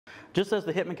Just as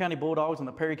the Hitman County Bulldogs and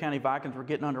the Perry County Vikings were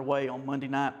getting underway on Monday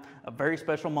night, a very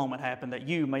special moment happened that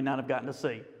you may not have gotten to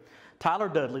see. Tyler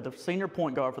Dudley, the senior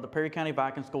point guard for the Perry County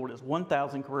Vikings, scored his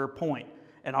 1,000th career point,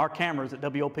 and our cameras at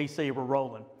WOPC were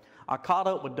rolling. I caught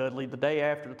up with Dudley the day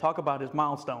after to talk about his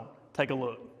milestone. Take a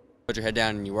look. Put your head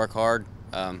down and you work hard,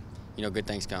 good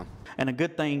things come. And a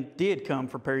good thing did come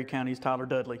for Perry County's Tyler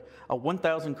Dudley, a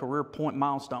 1,000 career point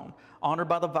milestone, honored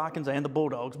by the Vikings and the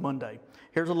Bulldogs Monday.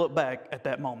 Here's a look back at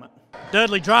that moment.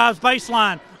 Dudley drives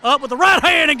baseline, up with the right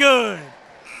hand and good.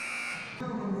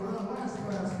 Last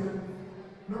basket,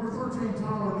 number 13,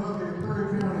 Tyler Dudley of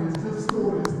Perry County has just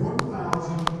scored his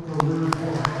 1,000th career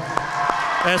point.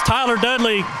 As Tyler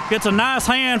Dudley gets a nice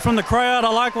hand from the crowd, I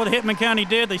like what Hitman County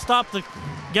did. They stopped the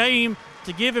game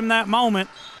to give him that moment.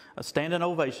 A standing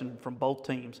ovation from both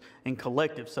teams in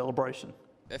collective celebration.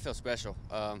 It feels special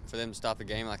for them to stop the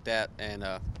game like that and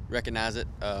recognize it.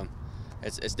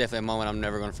 It's definitely a moment I'm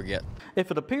never going to forget. If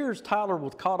it appears Tyler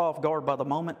was caught off guard by the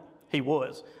moment, he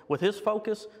was, with his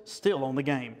focus still on the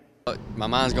game. My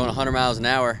mind's going 100 miles an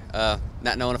hour,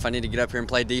 not knowing if I need to get up here and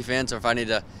play defense or if I need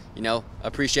to,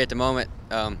 appreciate the moment.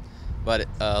 But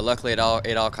luckily, it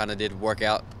all kind of did work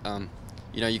out.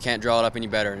 You can't draw it up any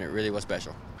better, and it really was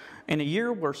special. In a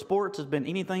year where sports has been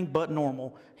anything but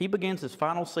normal, he begins his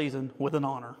final season with an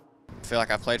honor. I feel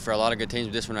like I've played for a lot of good teams,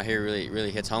 but this one right here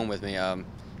really hits home with me.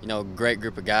 Great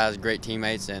group of guys, great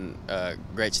teammates, and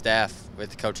great staff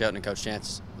with Coach Elton and Coach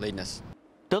Chance leading us.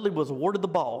 Dudley was awarded the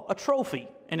ball, a trophy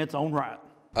in its own right.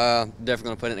 Definitely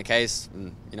going to put it in a case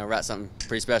and write something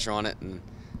pretty special on it, and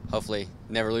hopefully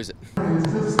never lose it.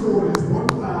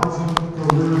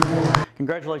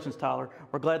 Congratulations, Tyler.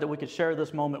 We're glad that we could share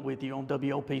this moment with you on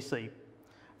WOPC.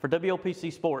 For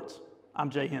WOPC Sports, I'm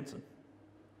Jay Hinson.